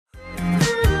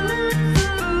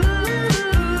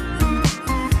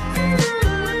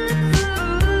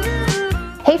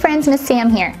Hey friends, Miss Sam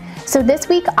here. So this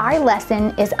week our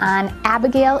lesson is on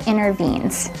Abigail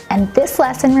Intervenes, and this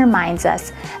lesson reminds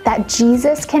us that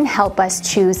Jesus can help us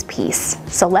choose peace.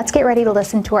 So let's get ready to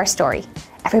listen to our story.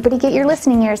 Everybody get your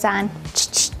listening ears on.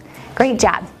 Great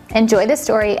job. Enjoy the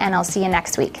story and I'll see you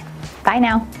next week. Bye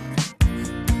now.